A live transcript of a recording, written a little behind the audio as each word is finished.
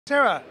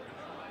Sarah,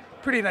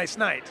 pretty nice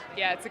night.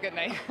 Yeah, it's a good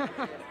night.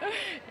 Yeah,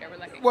 we're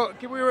lucky. Well,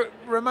 can we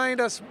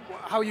remind us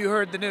how you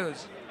heard the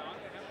news?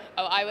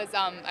 Oh, I was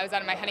on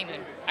my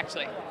honeymoon,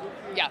 actually.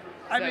 Yeah.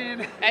 I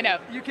mean, I know.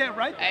 You can't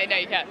write that. I know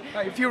you can't.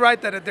 If you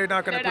write that, they're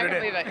not going to They're put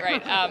not it gonna in.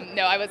 believe it, right?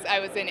 No, I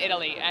was in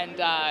Italy,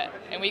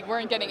 and we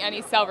weren't getting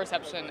any cell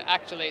reception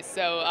actually.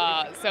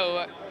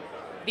 So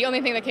the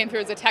only thing that came through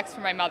was a text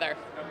from my mother.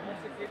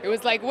 It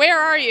was like, "Where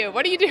are you?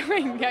 What are you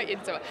doing?" Yeah,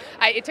 and so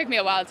it took me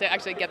a while to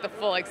actually get the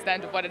full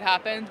extent of what had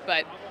happened,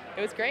 but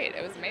it was great.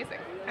 It was amazing.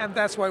 And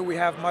that's why we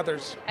have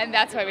mothers. And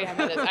that's why we have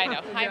mothers. I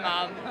know. Hi,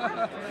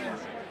 Mom.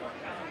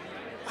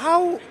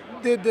 How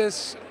did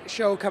this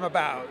show come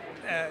about?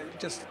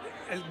 Just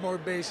a more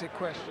basic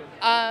question.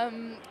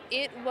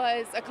 It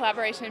was a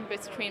collaboration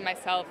between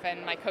myself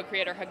and my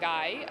co-creator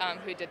Hagai,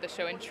 who did the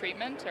show In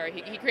Treatment, or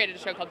he created a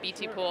show called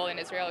BT Pool in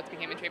Israel. It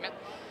became In Treatment.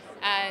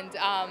 And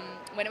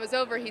when it was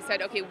over, he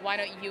said, "Okay, why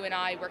don't you and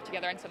I work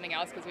together on something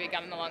else?" Because we had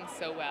gotten along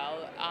so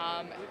well.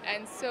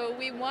 And so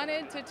we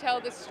wanted to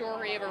tell the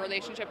story of a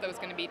relationship that was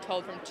going to be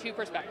told from two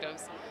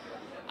perspectives.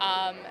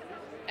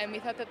 And we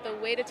thought that the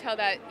way to tell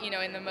that,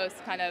 in the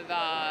most kind of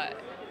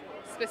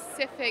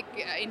specific,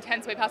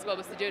 intense way possible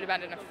was to do it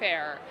about an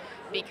affair,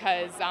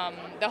 because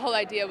the whole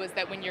idea was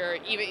that when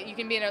you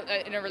can be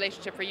in a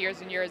relationship for years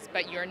and years,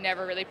 but you're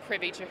never really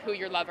privy to who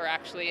your lover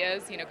actually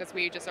is, because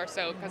we just are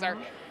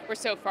we're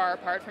so far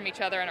apart from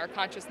each other, and our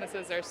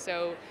consciousnesses are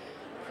so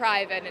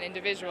private and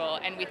individual.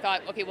 And we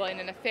thought, okay, well, in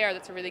an affair,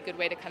 that's a really good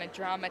way to kind of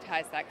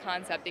dramatize that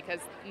concept,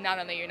 because not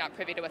only you're not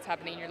privy to what's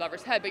happening in your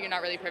lover's head, but you're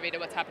not really privy to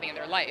what's happening in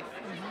their life.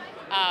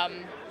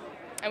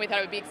 And we thought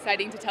it would be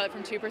exciting to tell it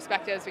from two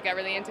perspectives. We got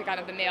really into kind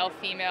of the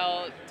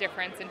male-female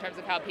difference in terms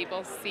of how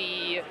people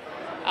see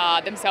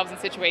themselves in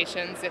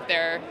situations, if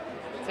they're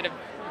sort of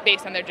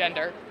based on their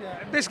gender. Yeah,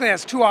 it basically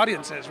has two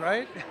audiences,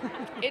 right?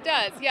 It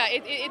does, yeah.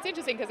 It's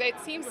interesting because it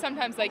seems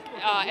sometimes like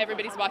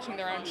everybody's watching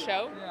their own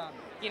show.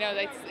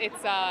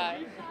 Yeah.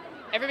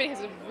 Everybody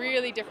has a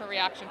really different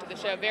reaction to the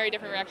show, very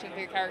different reaction to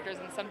the characters,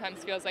 and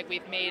sometimes feels like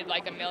we've made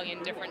like a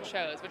million different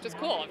shows, which is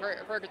cool.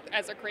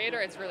 As a creator,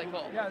 it's really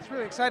cool. Yeah, it's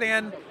really exciting,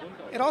 and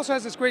it also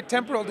has this great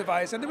temporal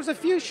device. And there was a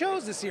few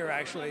shows this year,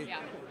 actually. Yeah,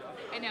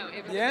 I know.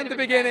 It was the end, the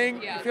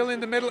beginning, you feel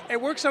in the middle.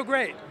 It works so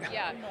great.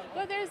 Yeah.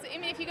 Well,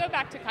 if you go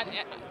back to I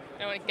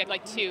don't want to get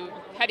like too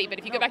heady, but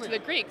if you go back to the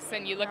Greeks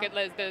and you look at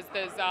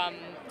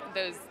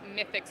those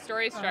mythic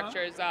story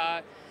structures,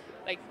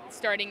 like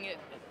starting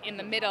in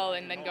the middle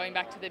and then going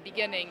back to the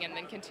beginning and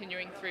then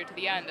continuing through to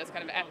the end, those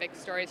kind of epic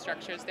story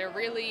structures, they're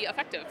really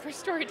effective for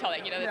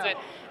storytelling.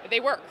 They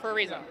work for a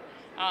reason.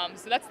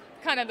 So that's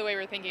kind of the way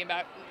we're thinking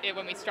about it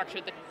when we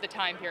structured the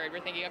time period.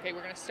 We're thinking, okay,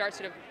 we're going to start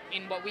sort of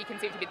in what we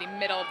conceive to be the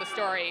middle of the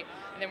story,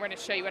 and then we're going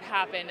to show you what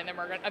happened, and then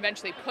we're going to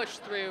eventually push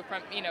through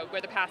from where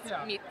the past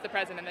meets the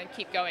present, and then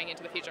keep going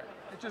into the future.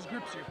 It just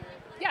grips you.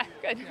 Yeah,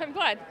 good. I'm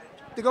glad.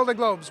 The Golden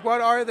Globes, what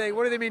are they?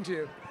 What do they mean to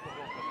you?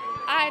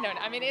 I don't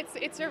know. I mean,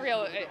 it's a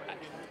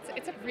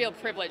real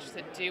privilege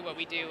to do what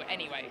we do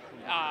anyway,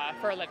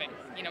 for a living.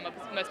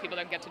 Most people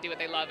don't get to do what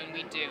they love, and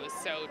we do.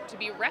 So to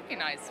be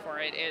recognized for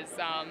it is,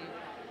 I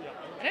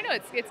don't know.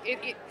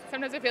 It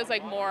sometimes it feels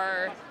like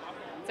more.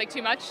 It's like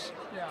too much,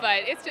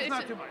 but it's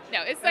not too much.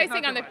 No, it's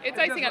icing on the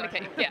icing on the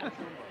cake. Yeah,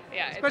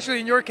 yeah.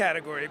 Especially in your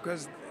category,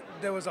 because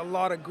there was a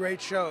lot of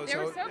great shows. There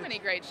were so many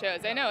great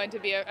shows. I know, and to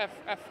be a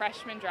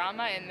freshman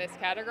drama in this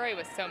category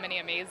with so many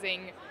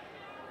amazing,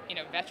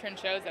 veteran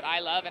shows that I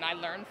love and I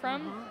learn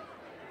from,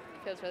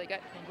 feels really good.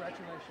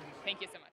 Congratulations. Thank you so much.